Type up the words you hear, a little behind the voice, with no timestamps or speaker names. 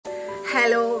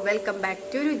Hello welcome back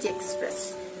to രുചി express.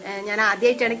 ഞാൻ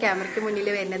ആദ്യമായിട്ടാണ് ക്യാമറയ്ക്ക് മുന്നിൽ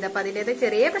വരുന്നത്. അപ്പൊ അതിൻ്റെത്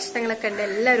ചെറിയ പ്രശ്നങ്ങളൊക്കെ ഉണ്ട്.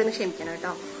 എല്ലാവരും ഒന്ന് ക്ഷമിക്കണം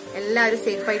കേട്ടോ. എല്ലാവരും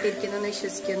സേഫ് ആയിട്ട് ഇരിക്കുന്നു എന്ന്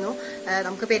വിശ്വസിക്കുന്നു.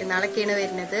 നമുക്ക് പെരുന്നാളൊക്കെയാണ്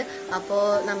വരുന്നത്. അപ്പോൾ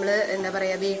നമ്മൾ എന്താ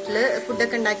പറയുക, വീട്ടില്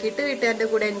ഫുഡൊക്കെ ഉണ്ടാക്കിയിട്ട് വീട്ടുകാരുടെ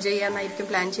കൂടെ എൻജോയ് ചെയ്യാനായിരിക്കും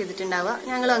പ്ലാൻ ചെയ്തിട്ടുണ്ടാവുക.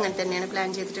 ഞങ്ങളും അങ്ങനെ തന്നെയാണ് പ്ലാൻ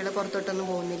ചെയ്തിട്ടുള്ളത്. പുറത്തോട്ടൊന്നും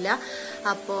പോകുന്നില്ല.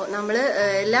 അപ്പോൾ നമ്മൾ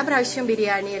എല്ലാ പ്രാവശ്യവും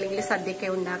ബിരിയാണി അല്ലെങ്കിൽ സദ്യയൊക്കെ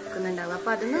ഉണ്ടാക്കുന്നുണ്ടാവുക.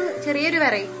 അപ്പോൾ അതിന് ചെറിയൊരു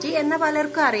വെറൈറ്റി എന്നാൽ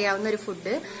പലർക്കും അറിയാവുന്ന ഒരു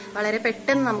ഫുഡ് വളരെ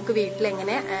പെട്ടെന്ന് നമുക്ക് വീട്ടിൽ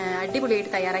എങ്ങനെ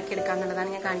അടിപൊളിയായിട്ട് തയ്യാറാക്കി എടുക്കാം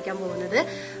എന്നുള്ളതാണ് ഞാൻ കാണിക്കാൻ പോകുന്നത്.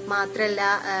 മാത്രമല്ല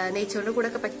നെയ്ച്ചോറിന്റെ കൂടെ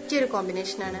ഒക്കെ പറ്റിയൊരു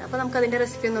കോമ്പിനേഷനാണ്. അപ്പോൾ നമുക്ക് അതിന്റെ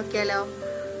റെസിപ്പി നോക്കിയാലോ.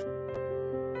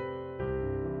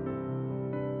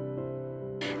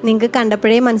 നിങ്ങൾക്ക്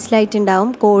കണ്ടപ്പോഴേ മനസ്സിലായിട്ടുണ്ടാവും,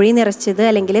 കോഴി നിറച്ചത്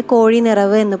അല്ലെങ്കിൽ കോഴി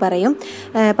നിറവ് എന്ന് പറയും.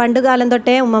 പണ്ടുകാലം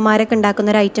തൊട്ടേ ഉമ്മമാരൊക്കെ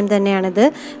ഉണ്ടാക്കുന്ന ഒരു ഐറ്റം തന്നെയാണിത്.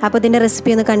 അപ്പോൾ ഇതിൻ്റെ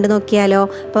റെസിപ്പി ഒന്ന് കണ്ടു നോക്കിയാലോ.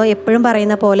 അപ്പോൾ എപ്പോഴും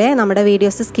പറയുന്ന പോലെ നമ്മുടെ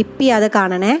വീഡിയോസ് സ്കിപ്പ് ചെയ്യാതെ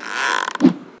കാണണേ.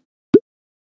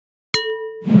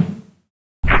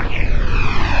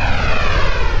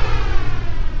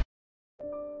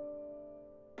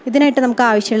 ഇതിനായിട്ട് നമുക്ക്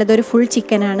ആവശ്യമുള്ളത് ഒരു ഫുൾ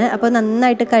ചിക്കനാണ്. അപ്പോൾ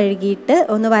നന്നായിട്ട് കഴുകിയിട്ട്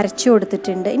ഒന്ന് വരച്ചു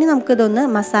കൊടുത്തിട്ടുണ്ട്. ഇനി നമുക്കിതൊന്ന്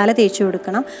മസാല തേച്ച്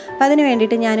കൊടുക്കണം. അപ്പോൾ അതിന്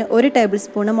വേണ്ടിയിട്ട് ഞാൻ 1 ടേബിൾ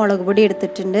സ്പൂണ് മുളക് പൊടി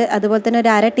എടുത്തിട്ടുണ്ട്. അതുപോലെ തന്നെ ഒരു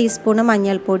 1/2 ടീസ്പൂണ്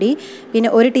മഞ്ഞൾപ്പൊടി,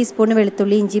 പിന്നെ 1 ടീസ്പൂണ്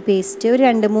വെളുത്തുള്ളി ഇഞ്ചി പേസ്റ്റ്, ഒരു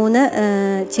 2-3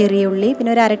 ചെറിയ ഉള്ളി,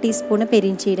 പിന്നെ ഒരു 1/2 ടീസ്പൂണ്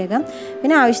പെരിഞ്ചീരകം,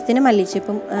 പിന്നെ ആവശ്യത്തിന്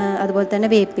മല്ലിച്ചപ്പും അതുപോലെ തന്നെ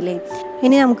വേപ്പിലയും.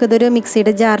 ഇനി നമുക്കിതൊരു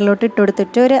മിക്സിയുടെ ജാറിലോട്ട് ഇട്ട്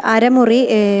കൊടുത്തിട്ട് ഒരു 1/2 മുറി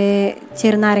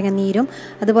ചെറുനാരങ്ങ നീരും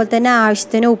അതുപോലെ തന്നെ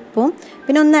ആവശ്യത്തിന് ഉപ്പും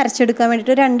പിന്നെ ഒന്ന് അരച്ചെടുക്കാൻ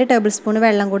വേണ്ടിയിട്ട് 2 ടേബിൾ സ്പൂൺ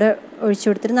വെള്ളം കൂടെ ഒഴിച്ചു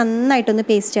കൊടുത്തിട്ട് നന്നായിട്ടൊന്ന്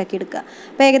പേസ്റ്റ് ആക്കി എടുക്കുക.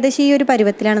 അപ്പോൾ ഏകദേശം ഈ ഒരു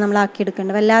പരുവത്തിലാണ് നമ്മൾ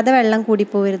ആക്കിയെടുക്കേണ്ടത്. വല്ലാതെ വെള്ളം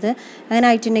കൂടിപ്പോകരുത്. അങ്ങനെ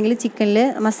ആയിട്ടുണ്ടെങ്കിൽ ചിക്കനിൽ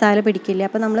മസാല പിടിക്കില്ല.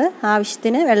 അപ്പോൾ നമ്മൾ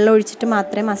ആവശ്യത്തിന് വെള്ളം ഒഴിച്ചിട്ട്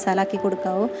മാത്രമേ മസാല ആക്കി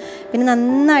കൊടുക്കാവൂ. പിന്നെ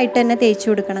നന്നായിട്ട് തന്നെ തേച്ച്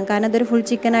കൊടുക്കണം. കാരണം അതൊരു ഫുൾ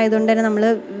ചിക്കൻ ആയതുകൊണ്ട് തന്നെ നമ്മൾ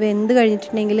വെന്ത്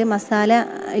കഴിഞ്ഞിട്ടുണ്ടെങ്കിൽ മസാല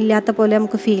ഇല്ലാത്ത പോലെ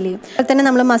നമുക്ക് ഫീൽ ചെയ്യും. അതുപോലെ തന്നെ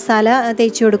നമ്മൾ മസാല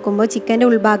തേച്ച് കൊടുക്കുമ്പോൾ ചിക്കൻ്റെ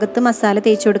ഉൾഭാഗത്ത് മസാല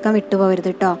തേച്ച് കൊടുക്കാൻ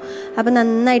വിട്ടുപോകരുത് കേട്ടോ. അപ്പോൾ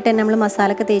നന്നായിട്ട് തന്നെ നമ്മൾ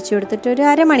മസാലയൊക്കെ തേച്ച് കൊടുത്തിട്ട് ഒരു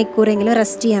 1/2 മണിക്കൂറെങ്കിലും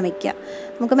റെസ്റ്റ് ചെയ്യാൻ വെക്കുക.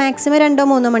 നമുക്ക് മാക്സിമം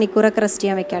 2-3 മണിക്കൂറൊക്കെ റെസ്റ്റ്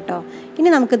ചെയ്യാൻ വെക്കാം കേട്ടോ. ഇനി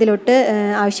നമുക്കിതിലോട്ട്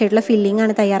ആവശ്യമായിട്ടുള്ള ഫില്ലിംഗ്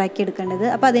ആണ് തയ്യാറാക്കി എടുക്കേണ്ടത്.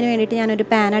 അപ്പോൾ അതിന് വേണ്ടിയിട്ട് ഞാനൊരു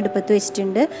പാൻ അടുപ്പത്ത്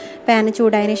വെച്ചിട്ടുണ്ട്. പാൻ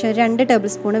ചൂടായതിനു ശേഷം 2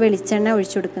 ടേബിൾ സ്പൂൺ വെളിച്ചെണ്ണ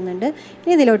ഒഴിച്ചു കൊടുക്കുന്നുണ്ട്.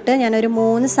 ഇനി ഇതിലോട്ട് ഞാനൊരു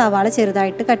 3 സവാള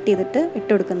ചെറുതായിട്ട് കട്ട് ചെയ്തിട്ട്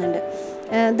ഇട്ട് കൊടുക്കുന്നുണ്ട്.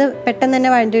 ഇത് പെട്ടെന്ന് തന്നെ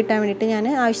വഴണ്ടി കിട്ടാൻ വേണ്ടിയിട്ട് ഞാൻ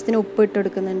ആവശ്യത്തിന് ഉപ്പ് ഇട്ട്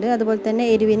കൊടുക്കുന്നുണ്ട്. അതുപോലെ തന്നെ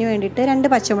എരിവിന് വേണ്ടിയിട്ട് 2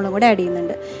 പച്ചമുളകും കൂടെ ആഡ്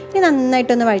ചെയ്യുന്നുണ്ട്. ഇനി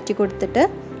നന്നായിട്ടൊന്ന് വഴറ്റി കൊടുത്തിട്ട്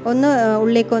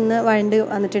ഉള്ളിലേക്കൊന്ന് വഴണ്ട്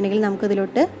വന്നിട്ടുണ്ടെങ്കിൽ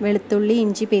നമുക്കിതിലോട്ട് വെളുത്തുള്ളി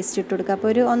ഇഞ്ചി പേസ്റ്റ് ഇട്ട് കൊടുക്കുക. അപ്പോൾ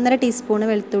ഒരു 1/2 ടീസ്പൂണ്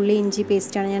വെളുത്തുള്ളി ഇഞ്ചി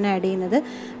പേസ്റ്റാണ് ഞാൻ ആഡ് ചെയ്യുന്നത്.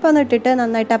 അപ്പോൾ ഒന്ന് ഇട്ടിട്ട്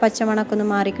നന്നായിട്ട് ആ പച്ചമണമൊക്കെ ഒന്ന്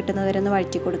മാറി കിട്ടുന്നത് വരെ ഒന്ന്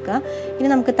വഴറ്റി കൊടുക്കുക. ഇനി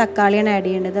നമുക്ക് തക്കാളിയാണ് ആഡ്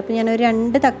ചെയ്യേണ്ടത്. അപ്പോൾ ഞാനൊരു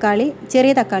 2 തക്കാളി,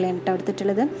 ചെറിയ തക്കാളിയാണ് കേട്ടോ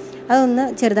എടുത്തിട്ടുള്ളത്. അതൊന്ന്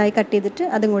ചെറുതായി കട്ട് ചെയ്തിട്ട്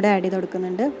അതും കൂടെ ആഡ് ചെയ്ത്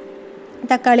കൊടുക്കുന്നുണ്ട്.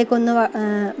 തക്കാളിയൊക്കെ ഒന്ന്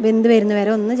വെന്ത് വരുന്ന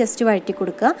വരെ ഒന്ന് ജസ്റ്റ് വഴറ്റി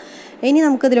കൊടുക്കുക. ഇനി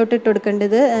നമുക്കിതിലോട്ട് ഇട്ട്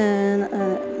കൊടുക്കേണ്ടത്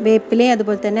വേപ്പിലയും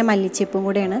അതുപോലെ തന്നെ മല്ലിച്ചപ്പും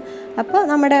കൂടെയാണ്. അപ്പോൾ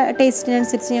നമ്മുടെ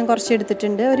ടേസ്റ്റിനനുസരിച്ച് ഞാൻ കുറച്ച്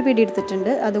എടുത്തിട്ടുണ്ട്, ഒരു പിടി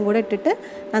എടുത്തിട്ടുണ്ട്. അതും കൂടെ ഇട്ടിട്ട്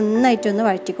നന്നായിട്ടൊന്ന്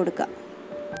വഴറ്റി കൊടുക്കുക.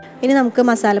 ഇനി നമുക്ക്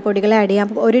മസാലപ്പൊടികൾ ആഡ് ചെയ്യാം.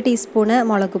 അപ്പോൾ 1 ടീസ്പൂണ്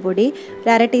മുളക് പൊടി, ഒരു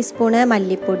 1/2 ടീസ്പൂണ്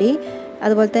മല്ലിപ്പൊടി,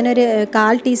 അതുപോലെ തന്നെ ഒരു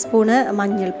 1/4 ടീസ്പൂണ്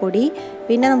മഞ്ഞൾപ്പൊടി,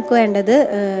 പിന്നെ നമുക്ക് വേണ്ടത്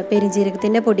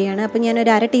പെരിഞ്ജീരകത്തിൻ്റെ പൊടിയാണ്. അപ്പോൾ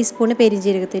ഞാനൊരു 1/2 ടീസ്പൂണ്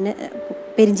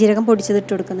പെരിഞ്ജീരകം പൊടിച്ചത്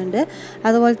ഇട്ട് കൊടുക്കുന്നുണ്ട്.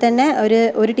 അതുപോലെ തന്നെ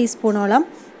ഒരു ടീസ്പൂണോളം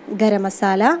ഗരം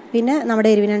മസാല, പിന്നെ നമ്മുടെ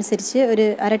എരിവിനനുസരിച്ച് ഒരു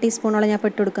 1/2 ടീസ്പൂണോളം ഞാൻ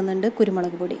ഇട്ട് കൊടുക്കുന്നുണ്ട്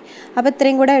കുരുമുളക് പൊടി. അപ്പോൾ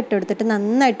ഇത്രയും കൂടെ ഇട്ട് കൊടുത്തിട്ട്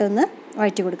നന്നായിട്ടൊന്ന്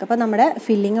വഴറ്റി കൊടുക്കുക. അപ്പോൾ നമ്മുടെ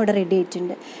ഫില്ലിങ് ഇവിടെ റെഡി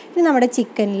ആയിട്ടുണ്ട്. ഇനി നമ്മുടെ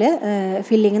ചിക്കനിൽ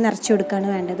ഫില്ലിങ് നിറച്ച് കൊടുക്കുകയാണ്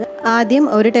വേണ്ടത്. ആദ്യം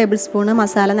 1 ടേബിൾ സ്പൂണ്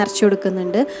മസാല നിറച്ച്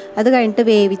കൊടുക്കുന്നുണ്ട്. അത് കഴിഞ്ഞിട്ട്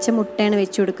വേവിച്ച മുട്ടയാണ്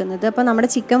വെച്ച് കൊടുക്കുന്നത്. അപ്പോൾ നമ്മുടെ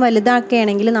ചിക്കൻ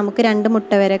വലുതാക്കുകയാണെങ്കിൽ നമുക്ക് 2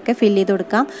 മുട്ട വരെയൊക്കെ ഫില്ല് ചെയ്ത്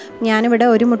കൊടുക്കാം. ഞാനിവിടെ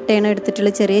 1 മുട്ടയാണ്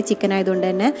എടുത്തിട്ടുള്ള ചെറിയ ചിക്കൻ ആയതുകൊണ്ട്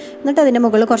തന്നെ. എന്നിട്ട് അതിൻ്റെ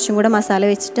മുകളിൽ കുറച്ചും കൂടെ മസാല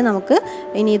വെച്ചിട്ട് നമുക്ക്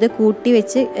ഇനി ഇത് കൂട്ടി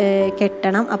വെച്ച്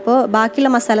കെട്ടണം. അപ്പോൾ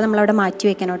ബാക്കിയുള്ള മസാല നമ്മളവിടെ മാറ്റി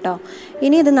വെക്കണം കേട്ടോ.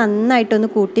 ഇനി ഇത് നന്നായിട്ടൊന്ന്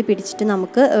കൂട്ടി പിടിച്ചിട്ട്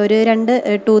നമുക്ക് ഒരു 2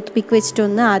 ടൂത്ത് പിക്ക്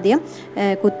വെച്ചിട്ടൊന്ന് ആദ്യം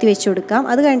കുത്തി വെച്ച് കൊടുക്കാം.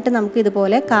 അത് കഴിഞ്ഞിട്ട് നമുക്ക്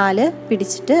ഇതുപോലെ കാല്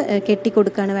പിടിച്ചിട്ട് കെട്ടി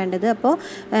കൊടുക്കുകയാണ് വേണ്ടത്. അപ്പോൾ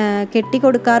കെട്ടി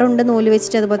കൊടുക്കാറുണ്ട് നൂല്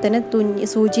വെച്ചിട്ട്, അതുപോലെ തന്നെ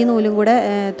സൂചി നൂലും കൂടെ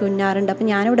തുന്നാറുണ്ട്. അപ്പോൾ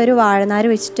ഞാനിവിടെ ഒരു വാഴനാര്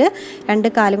വെച്ചിട്ട്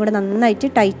 2 കാലും കൂടെ നന്നായിട്ട്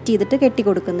ടൈറ്റ് ചെയ്തിട്ട് കെട്ടി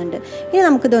കൊടുക്കുന്നുണ്ട്. ഇനി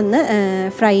നമുക്കിതൊന്ന്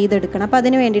ഫ്രൈ ചെയ്തെടുക്കണം. അപ്പോൾ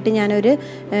അതിന് വേണ്ടിയിട്ട് ഞാനൊരു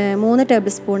 3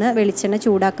 ടേബിൾ സ്പൂണ് വെളിച്ചെണ്ണ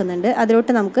ചൂടാക്കുന്നുണ്ട്.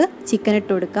 അതിലോട്ട് നമുക്ക് ചിക്കൻ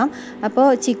ഇട്ട് കൊടുക്കാം. അപ്പോൾ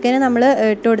ചിക്കന് നമ്മൾ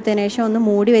ഇട്ട് കൊടുത്തതിന് ശേഷം ഒന്ന്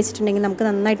മൂടി വെച്ചിട്ടുണ്ടെങ്കിൽ നമുക്ക്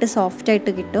നന്നായിട്ട്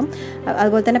സോഫ്റ്റായിട്ട് കിട്ടും.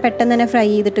 അതുപോലെ തന്നെ പെട്ടെന്ന് തന്നെ ഫ്രൈ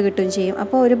ചെയ്തിട്ട് കിട്ടും ചെയ്യും.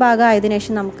 അപ്പോൾ ഒരു ഭാഗം ആയതിനു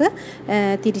ശേഷം നമുക്ക്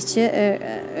തിരിച്ച്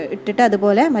ഇട്ടിട്ട്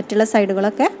അതുപോലെ മറ്റുള്ള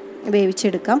സൈഡുകളൊക്കെ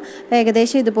വേവിച്ചെടുക്കാം.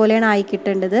 ഏകദേശം ഇതുപോലെയാണ് ആയി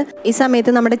കിട്ടേണ്ടത്. ഈ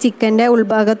സമയത്ത് നമ്മുടെ ചിക്കൻ്റെ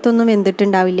ഉൾഭാഗത്തൊന്നും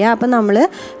വെന്തിട്ടുണ്ടാവില്ല. അപ്പം നമ്മൾ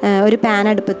ഒരു പാൻ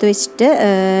അടുപ്പത്ത് വെച്ചിട്ട്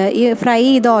ഈ ഫ്രൈ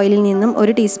ചെയ്ത ഓയിലിൽ നിന്നും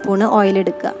 1 ടീസ്പൂണ് ഓയിൽ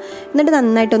എടുക്കുക. എന്നിട്ട്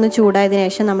നന്നായിട്ടൊന്ന് ചൂടായതിനു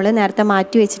ശേഷം നമ്മൾ നേരത്തെ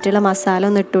മാറ്റി വെച്ചിട്ടുള്ള മസാല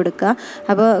ഒന്ന് ഇട്ട് കൊടുക്കുക.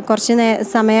 അപ്പോൾ കുറച്ച്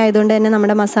സമയമായതുകൊണ്ട് തന്നെ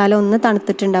നമ്മുടെ മസാല ഒന്ന്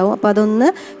തണുത്തിട്ടുണ്ടാവും. അപ്പോൾ അതൊന്ന്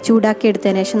ചൂടാക്കി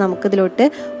എടുത്തതിന് ശേഷം നമുക്കിതിലോട്ട്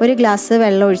 1 ഗ്ലാസ്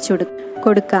വെള്ളം ഒഴിച്ചു കൊടുക്കുക.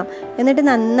 കൊടുക്കാം. എന്നിട്ട്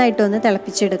നന്നായിട്ടൊന്ന്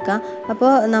തിളപ്പിച്ചെടുക്കാം.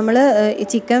 അപ്പോൾ നമ്മൾ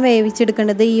ചിക്കൻ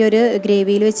വേവിച്ചെടുക്കേണ്ടത് ഈ ഒരു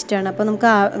ഗ്രേവിയിൽ വെച്ചിട്ടാണ്. അപ്പോൾ നമുക്ക്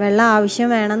വെള്ളം ആവശ്യം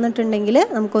വേണമെന്നിട്ടുണ്ടെങ്കിൽ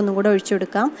നമുക്കൊന്നും കൂടെ ഒഴിച്ചു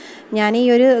കൊടുക്കാം. ഞാൻ ഈ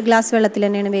ഒരു ഗ്ലാസ് വെള്ളത്തിൽ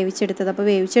തന്നെയാണ് വേവിച്ചെടുത്തത്. അപ്പോൾ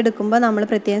വേവിച്ചെടുക്കുമ്പോൾ നമ്മൾ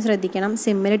പ്രത്യേകം ശ്രദ്ധിക്കണം,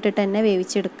 സിമ്മിലിട്ടിട്ട് തന്നെ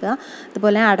വേവിച്ചെടുക്കുക,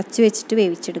 അതുപോലെ അടച്ചു വെച്ചിട്ട്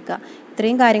വേവിച്ചെടുക്കുക.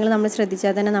 ഇത്രയും കാര്യങ്ങൾ നമ്മൾ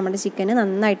ശ്രദ്ധിച്ചാൽ തന്നെ നമ്മുടെ ചിക്കന്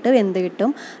നന്നായിട്ട് വെന്ത് കിട്ടും.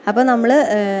 അപ്പോൾ നമ്മൾ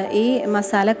ഈ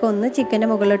മസാലയൊക്കെ ഒന്ന് ചിക്കൻ്റെ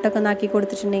മുകളിലോട്ടൊക്കെ ഒന്ന് ആക്കി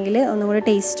കൊടുത്തിട്ടുണ്ടെങ്കിൽ ഒന്നും കൂടി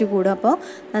ടേസ്റ്റ് കൂടും. അപ്പോൾ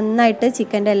നന്നായിട്ട്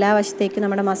ചിക്കൻ്റെ എല്ലാ വശത്തേക്കും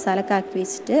നമ്മുടെ മസാലയൊക്കെ ആക്കി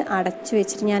വെച്ചിട്ട് അടച്ച്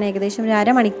വെച്ചിട്ട് ഞാൻ ഏകദേശം ഒരു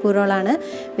അരമണിക്കൂറോളാണ്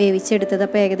വേവിച്ചെടുത്തത്.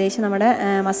 അപ്പോൾ ഏകദേശം നമ്മുടെ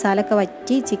മസാലയൊക്കെ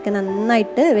വറ്റി ചിക്കൻ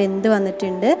നന്നായിട്ട് വെന്ത്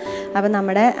വന്നിട്ടുണ്ട്. അപ്പോൾ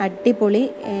നമ്മുടെ അടിപൊളി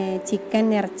ചിക്കൻ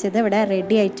നിറച്ചത് ഇവിടെ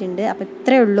റെഡി ആയിട്ടുണ്ട്. അപ്പോൾ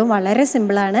ഇത്രയേ ഉള്ളൂ, വളരെ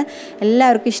സിമ്പിളാണ്.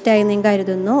 എല്ലാവർക്കും ഇഷ്ടമായി എന്ന് ഞാൻ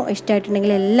കരുതുന്നു.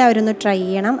 ഇഷ്ടമായിട്ടുണ്ടെങ്കിൽ എല്ലാവരും ഒന്ന് ട്രൈ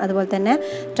ചെയ്യണം. അതുപോലെ തന്നെ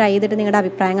ട്രൈ ചെയ്തിട്ട് നിങ്ങളുടെ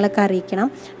അഭിപ്രായങ്ങളൊക്കെ അറിയിക്കണം.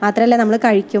 മാത്രമല്ല നമ്മൾ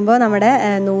കഴിക്കുമ്പോൾ നമ്മുടെ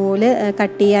നൂല്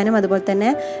കട്ട് ചെയ്യാനും അതുപോലെ തന്നെ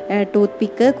ടൂത്ത്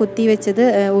പിക്ക് കുത്തി വെച്ചത്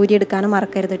ഊരിയെടുക്കാനും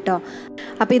മറക്കരുത് കേട്ടോ.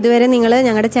 അപ്പോൾ ഇതുവരെ നിങ്ങൾ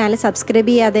ഞങ്ങളുടെ ചാനൽ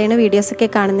സബ്സ്ക്രൈബ് ചെയ്യാതെയാണ് വീഡിയോസൊക്കെ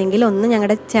കാണുന്നെങ്കിൽ ഒന്ന്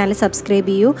ഞങ്ങളുടെ ചാനൽ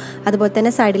സബ്സ്ക്രൈബ് ചെയ്യൂ. അതുപോലെ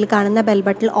തന്നെ സൈഡിൽ കാണുന്ന ബെൽ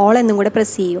ബട്ടൺ ഓൾ എന്നും കൂടെ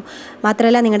പ്രസ് ചെയ്യൂ.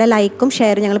 മാത്രമല്ല നിങ്ങളുടെ ലൈക്കും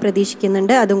ഷെയറും ഞങ്ങൾ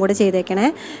പ്രതീക്ഷിക്കുന്നുണ്ട്, അതും കൂടെ ചെയ്തേക്കണേ.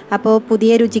 അപ്പോൾ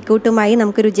പുതിയ രുചിക്കൂട്ടുമായി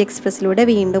നമുക്ക് രുചി എക്സ്പ്രസ്സിലൂടെ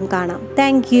വീണ്ടും കാണാം.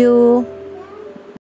 താങ്ക്